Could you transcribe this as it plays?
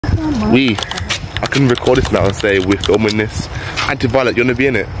I can record this now and say we're filming this. Auntie Violet, you want to be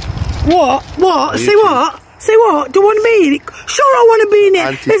in it? What? What? Say what? Say what? Do you want to be in it? Sure, I want to be in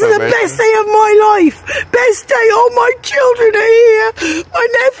it. This is the best day of my life. Best day. All my children are here. My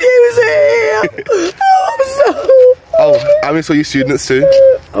nephews are here. Oh, I'm so... Oh, I mean, so you students too?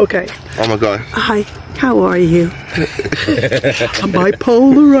 Okay. Oh my God. Hi. How are you? I'm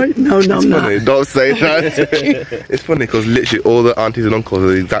bipolar right now. No, I'm not. Funny. Don't say that. It's funny because literally all the aunties and uncles are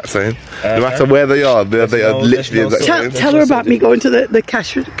the exact same. No matter where they are literally the exact same. Tell her about me going to the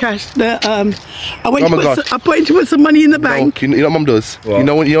cash. I went I put into some money in the bank. No, you know what Mum does?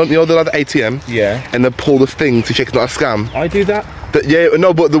 What? You know the like the ATM? Yeah. And they pull the thing to check it's not a scam. I do that. Yeah,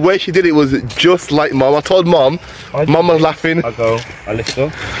 no, but the way she did it was just like Mum. I told Mum. Mum was laughing. I lift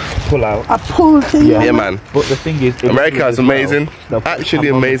up, pull out. I pulled it. Yeah, man. But the thing is, America is amazing. Actually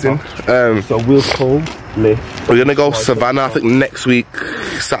amazing. So we'll pull, lift. We're gonna go Savannah, I think next week,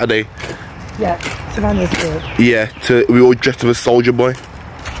 Saturday. Yeah, Savannah's good. Yeah, we all dressed up as Soldier Boy.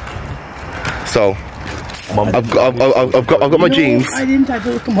 So. I've got my jeans. I didn't. I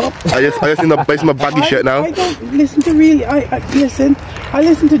built them up. I just in my baggy shirt now. I don't listen to really. I listen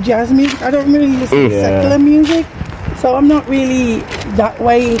to jazz music. I don't really listen to secular music, so I'm not really that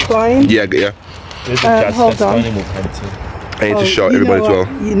way inclined. Yeah. Hold on. I need to show everybody as well.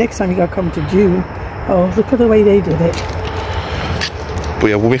 Next time you gotta come to June. Oh, look at the way they did it. But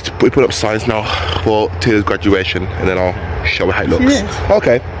yeah, we put up signs now for Taylor's graduation, and then I'll show her how it looks. Yes.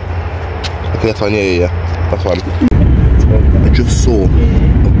 Okay, that's fine. Yeah. That's fine. I just saw a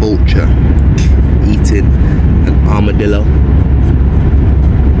vulture eating an armadillo.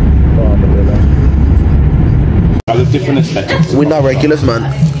 Different aesthetics. We're not regulars, man.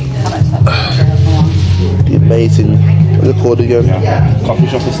 The amazing. What's it called again? Coffee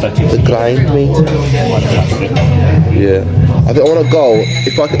shop aesthetics. The grind meat. Yeah. I think I want to go.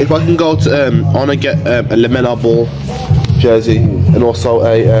 If I can go to I want to get a Lamella Ball jersey and also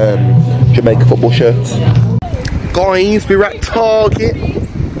a Jamaica football shirt. Guys, we're at Target.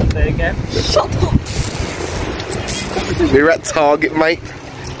 Say again. Shut up. We're at Target, mate.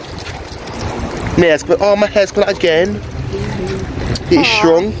 Oh, my hair's gone out again. It's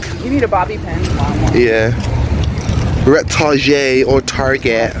shrunk. You need a bobby pin. Yeah. We're at Target or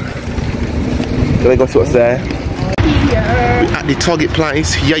Target. Can I go to what's there? Yeah. We're at the Target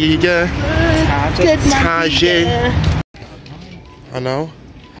place. Yeah. Target. I know.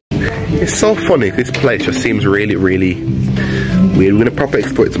 It's so funny. This place just seems really weird. We're gonna proper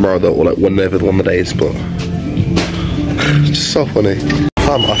explore it tomorrow though, or like one of the days. But it's just so funny.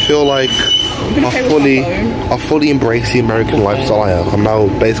 I feel like I fully embrace the American lifestyle I have. I'm now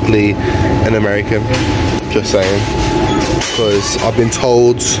basically an American. Just saying, because I've been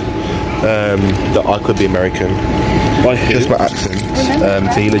told that I could be American. Just my accent.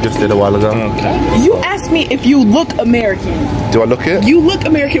 Taylor just did a while ago. Okay. You asked me if you look American. Do I look it? You look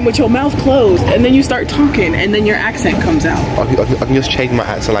American with your mouth closed, and then you start talking, and then your accent comes out. I can just change my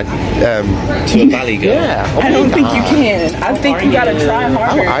accent like to a valley girl. Yeah. I don't think you can. I think you gotta try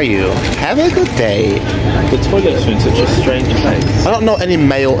harder. How are you? Have a good day. The toilets are in such a strange place. I don't know any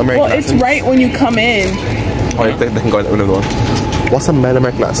male American accents. Well, it's right when you come in. Oh, they can go in another one. What's a male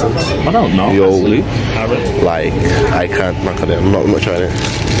American accent? I don't know. Like, I can't. I'm not trying it.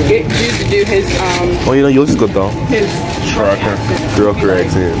 Get dude to do his Oh, you know yours is good though. His trucker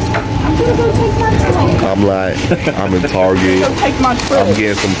accent. I'm like, I'm in Target. I'm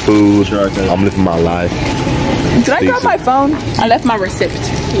getting some food. I'm living my life. Did I grab my phone? I left my receipt.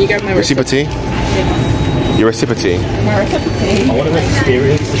 Can you grab my receipt? Recipe? Your recipe? My recipe. I want to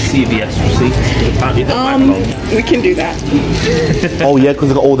experience the CVS receipt. We can do that. Oh yeah, because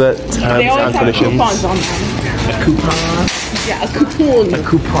they've got all the terms and conditions. Coupons on them. A coupon? Yeah, a coupon. A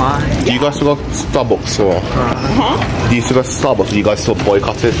coupon. Do you guys still got Starbucks or? Do you still got Starbucks or do you guys still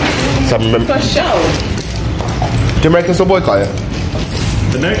boycott it? So for sure. Do Americans still boycott it?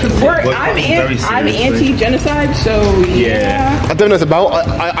 I'm anti-genocide, so yeah. I don't know what it's about.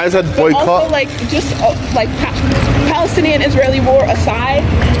 I said boycott. Also, like Palestinian Israeli war aside,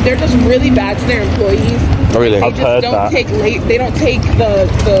 they're just really bad to their employees. Oh really? They they don't take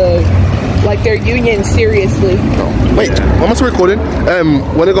the like their union seriously. Wait, am I still recording?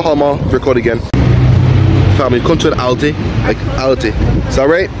 When I go home, I'll record again. Family, come to an Aldi, like Aldi. Is that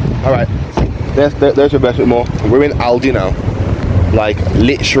right? All right. There's your best bit more. We're in Aldi now. Like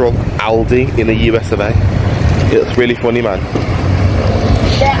literal Aldi in the US of A. It's really funny, man.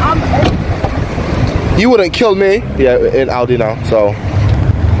 Yeah, you wouldn't kill me. Yeah, in Aldi now. So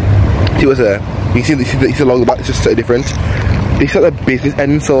see what's there. You see the logo back. It's just slightly different. This is at the business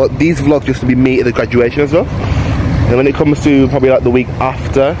end. So these vlogs used to be me at the graduation and stuff. And when it comes to probably like the week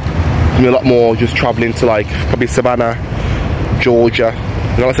after, it's gonna be a lot more just traveling to like probably Savannah, Georgia.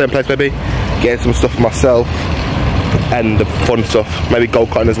 You know what I'm saying, place maybe? Getting some stuff for myself and the fun stuff. Maybe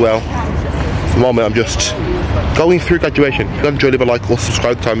go-karting as well. At the moment I'm just going through graduation. If you guys enjoy, leave a like or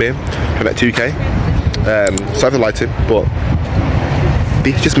subscribe to time here. I'm at 2K. Sorry for the lighting, but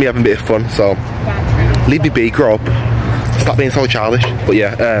it's just me having a bit of fun, so leave me be, grow up, stop being so childish. But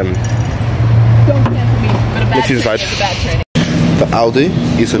yeah, let's see inside. The Audi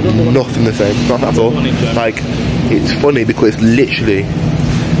is nothing the same, not at all. Like, it's funny because it's literally,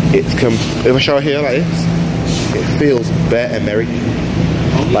 if I show it here like this, it feels bare and merry.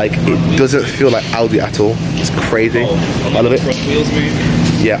 Like, it doesn't feel like Audi at all. It's crazy. I love it.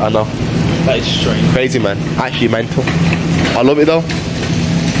 Yeah, I know. That is strange. Crazy, man. Actually mental. I love it though.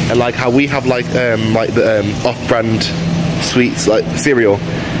 And like how we have like the off-brand sweets, like cereal.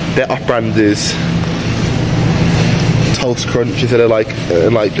 Their off-brand is Toast Crunch instead of like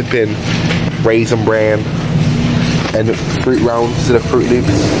flipping Raisin Bran, and Fruit Rounds instead of Fruit Loops,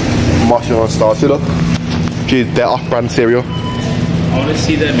 Marshmallow Stars. You look, dude, their off-brand cereal. I want to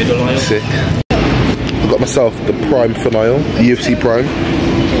see their middle aisle. Sick. I got myself the Prime Fun-Aisle, UFC Prime.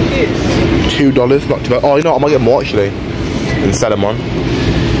 $2, not too bad. Oh, you know what, I might get more actually in Salomon.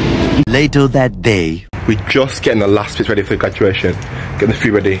 Later that day, we're just getting the last bits ready for graduation, getting the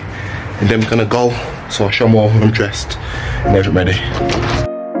food ready, and then we're gonna go. So I'll show more when I'm dressed and everything ready.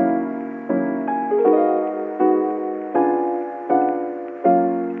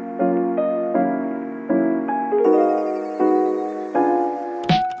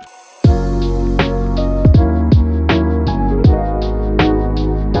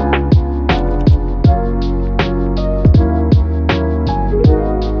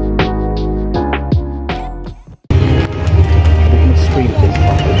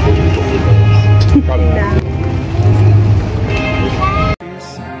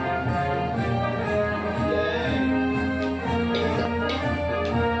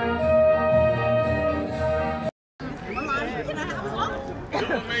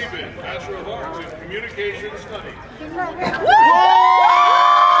 Bachelor of Arts in Communication Studies.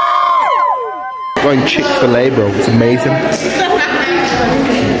 Going Chick-fil-A, bro, it's amazing.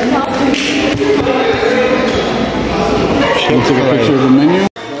 Can you take a picture of the menu?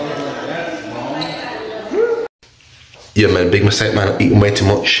 Yeah, man, big mistake, man. I'm eating way too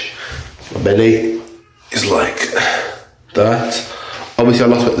much. My belly is like that. Obviously, I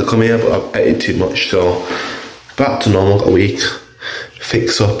lost weight to come here, but I've eaten too much, so back to normal. Got a week,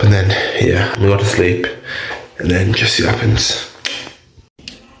 fix up, and then yeah, I'm gonna go to sleep, and then just see what happens.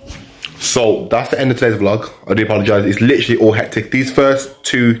 So that's the end of today's vlog. I do apologise. It's literally all hectic. These first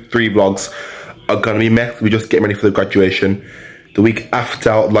 2-3 vlogs are gonna be messed. We're just getting ready for the graduation. The week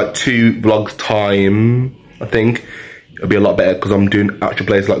after, like 2 vlogs time, I think. It'll be a lot better because I'm doing actual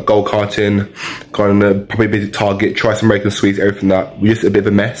places like go-karting, going to probably visit Target, try some American sweets, everything that. We're just a bit of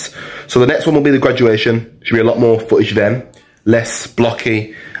a mess. So the next one will be the graduation. Should be a lot more footage then, less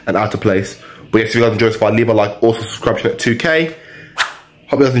blocky and out of place. But yes, if you guys enjoyed so far, leave a like, also subscribe to 2K.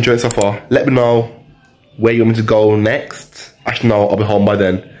 Hope you guys enjoyed so far. Let me know where you want me to go next. Actually, no, I'll be home by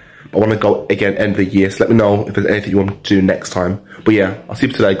then. But I want to go again end of the year. So let me know if there's anything you want to do next time. But yeah, I'll see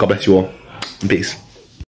you today. God bless you all. And peace.